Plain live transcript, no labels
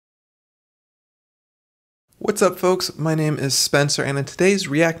What's up, folks? My name is Spencer, and in today's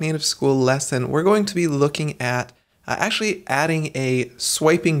React Native School lesson, we're going to be looking at actually adding a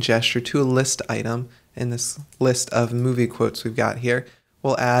swiping gesture to a list item in this list of movie quotes we've got here.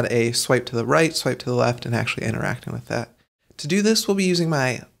 We'll add a swipe to the right, swipe to the left, and actually interacting with that. To do this, we'll be using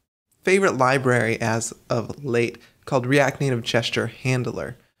my favorite library as of late called React Native Gesture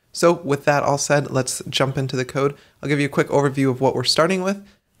Handler. So with that all said, let's jump into the code. I'll give you a quick overview of what we're starting with,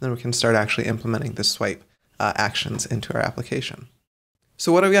 then we can start actually implementing this swipe actions into our application.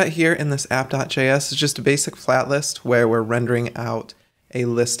 So what I've got here in this app.js is just a basic flat list where we're rendering out a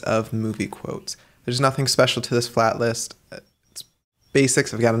list of movie quotes. There's nothing special to this flat list. It's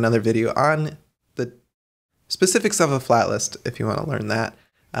basics. I've got another video on the specifics of a flat list if you want to learn that.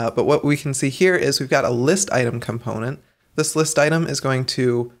 But what we can see here is we've got a list item component. This list item is going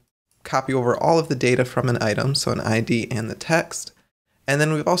to copy over all of the data from an item, so an ID and the text. And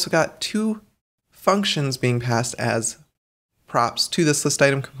then we've also got two functions being passed as props to this list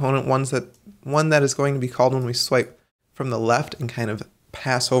item component. One that is going to be called when we swipe from the left and kind of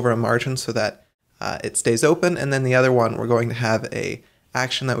pass over a margin so that it stays open, and then the other one we're going to have a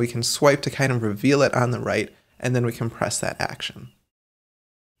action that we can swipe to kind of reveal it on the right, and then we can press that action.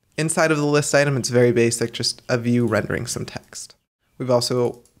 Inside of the list item, it's very basic, just a view rendering some text. We've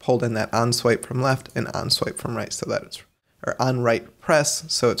also pulled in that on swipe from left and on swipe from right so that it's, or on right press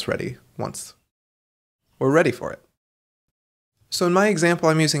so it's ready once we're ready for it. So in my example,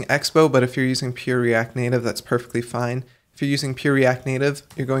 I'm using Expo, but if you're using pure React Native, that's perfectly fine. If you're using pure React Native,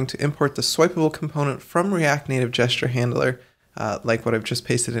 you're going to import the swipeable component from React Native Gesture Handler, like what I've just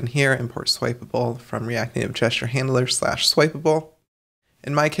pasted in here, import swipeable from React Native Gesture Handler /swipeable.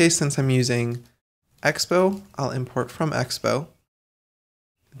 In my case, since I'm using Expo, I'll import from Expo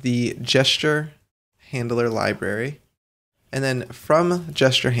the Gesture Handler library, and then from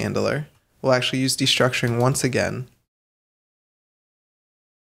Gesture Handler, we'll actually use destructuring once again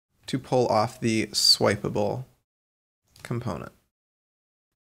to pull off the swipeable component.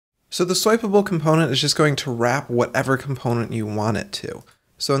 So the swipeable component is just going to wrap whatever component you want it to.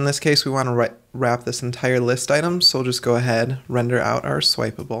 So in this case, we want to wrap this entire list item, so we'll just go ahead, render out our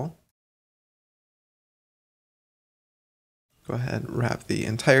swipeable. Go ahead, wrap the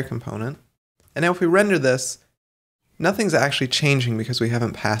entire component. And now if we render this, nothing's actually changing because we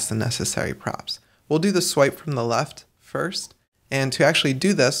haven't passed the necessary props. We'll do the swipe from the left first, and to actually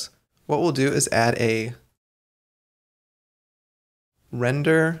do this, what we'll do is add a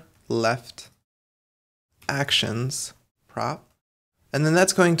render left actions prop, and then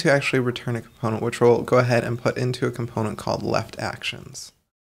that's going to actually return a component which we'll go ahead and put into a component called left actions.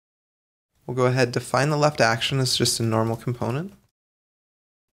 We'll go ahead and define the left action as just a normal component.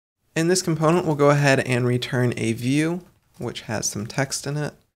 In this component, we'll go ahead and return a view which has some text in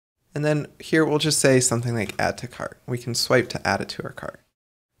it. And then here we'll just say something like add to cart. We can swipe to add it to our cart.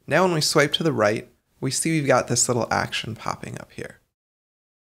 Now when we swipe to the right, we see we've got this little action popping up here.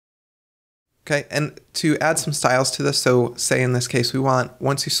 Okay, and to add some styles to this, so say in this case we want,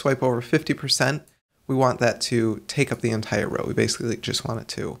 once you swipe over 50%, we want that to take up the entire row. We basically just want it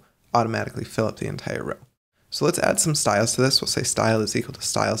to automatically fill up the entire row. So let's add some styles to this. We'll say style is equal to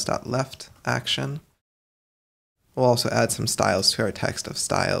styles.left action. We'll also add some styles to our text of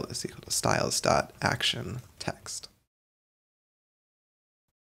style is equal to styles.action text.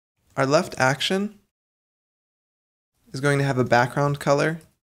 Our left action is going to have a background color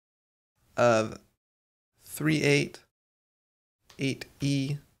of 38,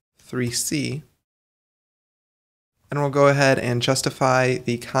 8E, 3C. And we'll go ahead and justify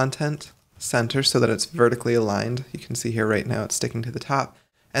the content center so that it's vertically aligned. You can see here right now it's sticking to the top.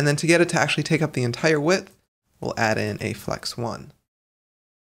 And then to get it to actually take up the entire width, we'll add in a flex 1.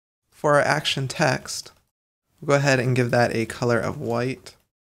 For our action text, we'll go ahead and give that a color of white.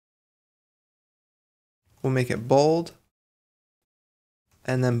 We'll make it bold,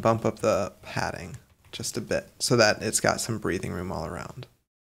 and then bump up the padding just a bit so that it's got some breathing room all around.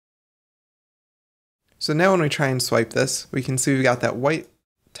 So now when we try and swipe this, we can see we've got that white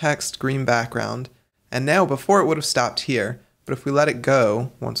text, green background, and now before it would have stopped here, but if we let it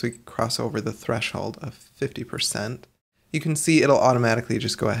go, once we cross over the threshold of 50%, you can see it'll automatically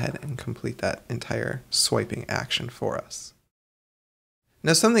just go ahead and complete that entire swiping action for us.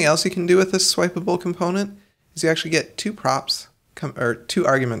 Now something else you can do with this swipeable component is you actually get two props, or two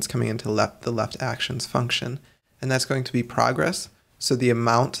arguments coming into the left actions function, and that's going to be progress, so the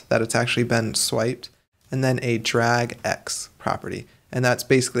amount that it's actually been swiped, and then a drag x property. And that's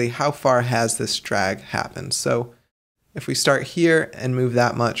basically how far has this drag happened. So if we start here and move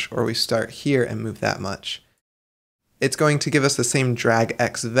that much, or we start here and move that much, it's going to give us the same drag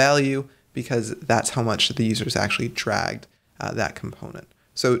x value because that's how much the user's actually dragged that component.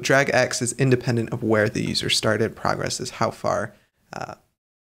 So drag X is independent of where the user started. Progress is how far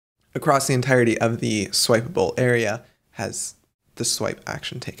across the entirety of the swipeable area has the swipe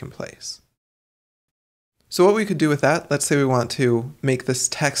action taken place. So what we could do with that, let's say we want to make this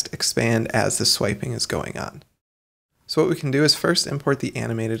text expand as the swiping is going on. So what we can do is first import the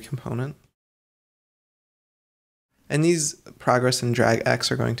animated component. And these progress and drag X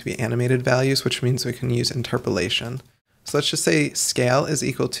are going to be animated values, which means we can use interpolation. So let's just say scale is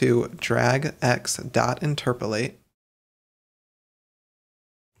equal to drag X dot interpolate.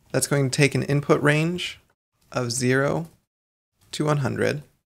 That's going to take an input range of 0 to 100.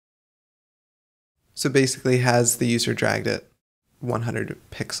 So basically has the user dragged it 100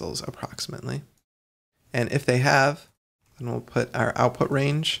 pixels approximately. And if they have, then we'll put our output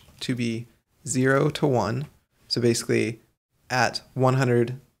range to be 0 to 1. So basically at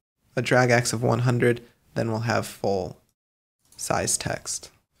 100, a drag X of 100, then we'll have full size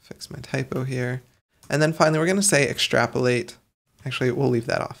text. Fix my typo here. And then finally, we're going to say extrapolate. Actually, we'll leave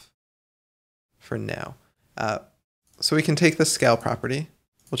that off for now. So we can take the scale property.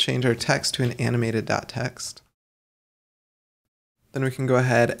 We'll change our text to an animated.text. Then we can go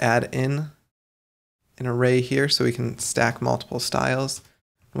ahead, add in an array here so we can stack multiple styles,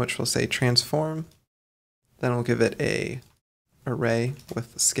 in which we'll say transform. Then we'll give it a array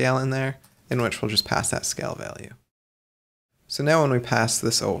with the scale in there, in which we'll just pass that scale value. So now when we pass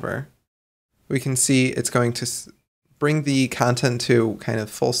this over, we can see it's going to bring the content to kind of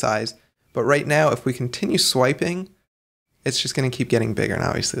full size. But right now, if we continue swiping, it's just going to keep getting bigger, and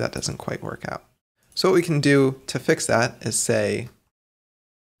obviously that doesn't quite work out. So what we can do to fix that is say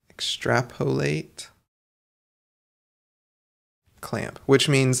extrapolate clamp, which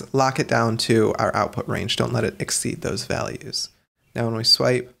means lock it down to our output range. Don't let it exceed those values. Now when we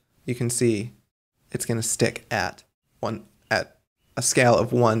swipe, you can see it's going to stick at a scale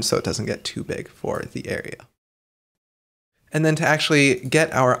of 1 so it doesn't get too big for the area. And then to actually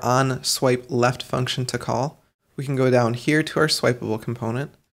get our onSwipeLeft function to call, we can go down here to our swipeable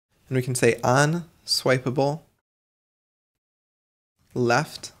component, and we can say onSwipeable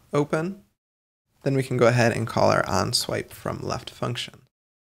left open. Then we can go ahead and call our onSwipeFromLeft function.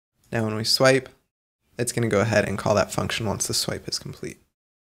 Now when we swipe, it's going to go ahead and call that function once the swipe is complete.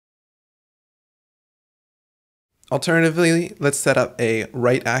 Alternatively, let's set up a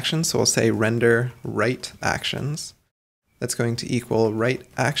write action. So we'll say render write actions. That's going to equal write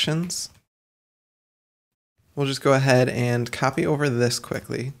actions. We'll just go ahead and copy over this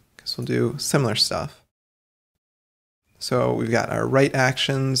quickly because we'll do similar stuff. So we've got our write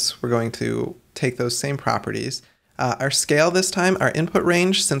actions. We're going to take those same properties. Our scale this time, our input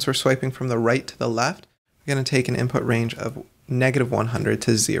range, since we're swiping from the right to the left, we're going to take an input range of -100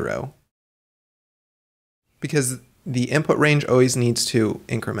 to 0. Because the input range always needs to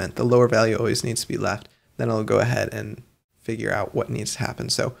increment. The lower value always needs to be left. Then it'll go ahead and figure out what needs to happen.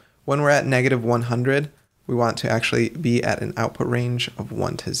 So when we're at -100, we want to actually be at an output range of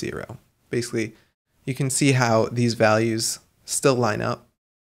 1 to 0. Basically, you can see how these values still line up.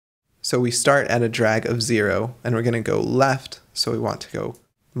 So we start at a drag of 0, and we're going to go left, so we want to go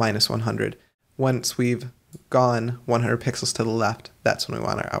 -100. Once we've gone 100 pixels to the left, that's when we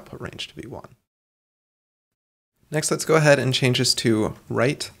want our output range to be 1. Next, let's go ahead and change this to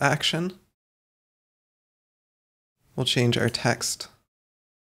write action. We'll change our text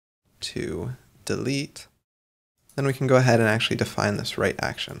to delete. Then we can go ahead and actually define this write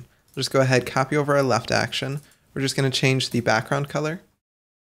action. We'll just go ahead, copy over our left action. We're just going to change the background color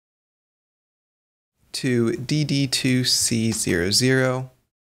to DD2C00.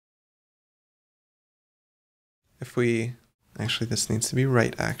 Actually this needs to be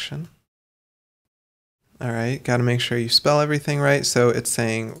write action. All right, got to make sure you spell everything right. So it's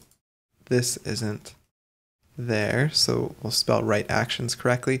saying this isn't there, so we'll spell write actions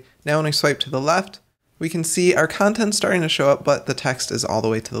correctly. Now when we swipe to the left, we can see our content starting to show up, but the text is all the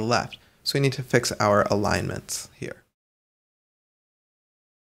way to the left. So we need to fix our alignments here.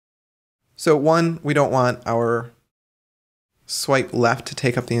 So one, we don't want our swipe left to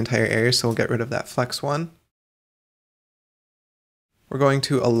take up the entire area, so we'll get rid of that flex one. We're going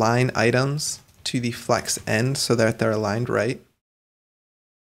to align items to the flex end so that they're aligned right.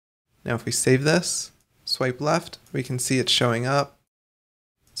 Now if we save this, swipe left, we can see it's showing up.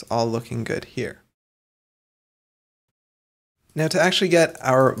 It's all looking good here. Now to actually get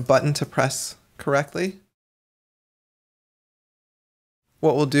our button to press correctly,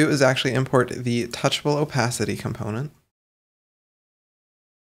 what we'll do is actually import the touchable opacity component.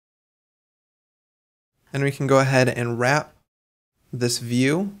 And we can go ahead and wrap this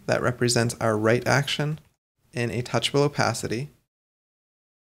view that represents our right action in a touchable opacity.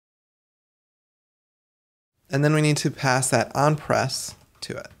 And then we need to pass that onPress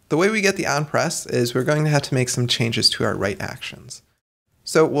to it. The way we get the onPress is we're going to have to make some changes to our right actions.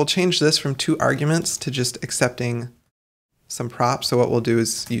 So we'll change this from 2 arguments to just accepting some props. So what we'll do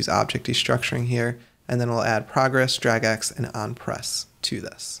is use object destructuring here, and then we'll add progress, drag X, and onPress to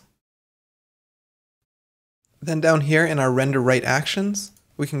this. Then down here in our render right actions,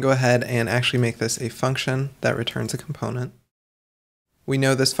 we can go ahead and actually make this a function that returns a component. We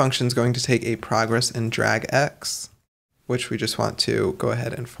know this function is going to take a progress and drag X, which we just want to go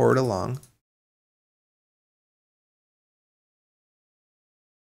ahead and forward along.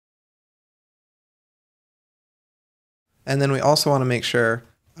 And then we also want to make sure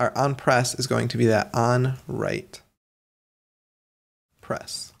our onPress is going to be that on right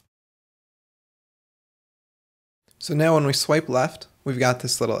press. So now when we swipe left, we've got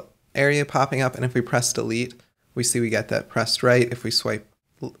this little area popping up, and if we press delete, we see we get that pressed right. If we swipe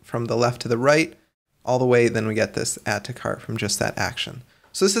from the left to the right, all the way, then we get this add to cart from just that action.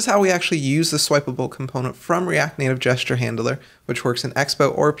 So this is how we actually use the swipeable component from React Native Gesture Handler, which works in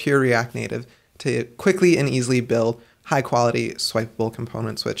Expo or pure React Native, to quickly and easily build high quality swipeable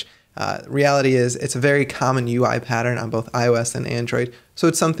components, which reality is it's a very common UI pattern on both iOS and Android. So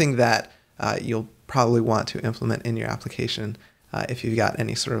it's something that you'll probably want to implement in your application if you've got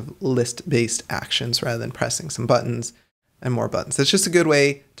any sort of list-based actions rather than pressing some buttons and more buttons. It's just a good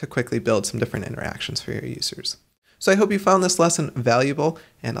way to quickly build some different interactions for your users. So I hope you found this lesson valuable,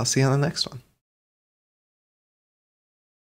 and I'll see you on the next one.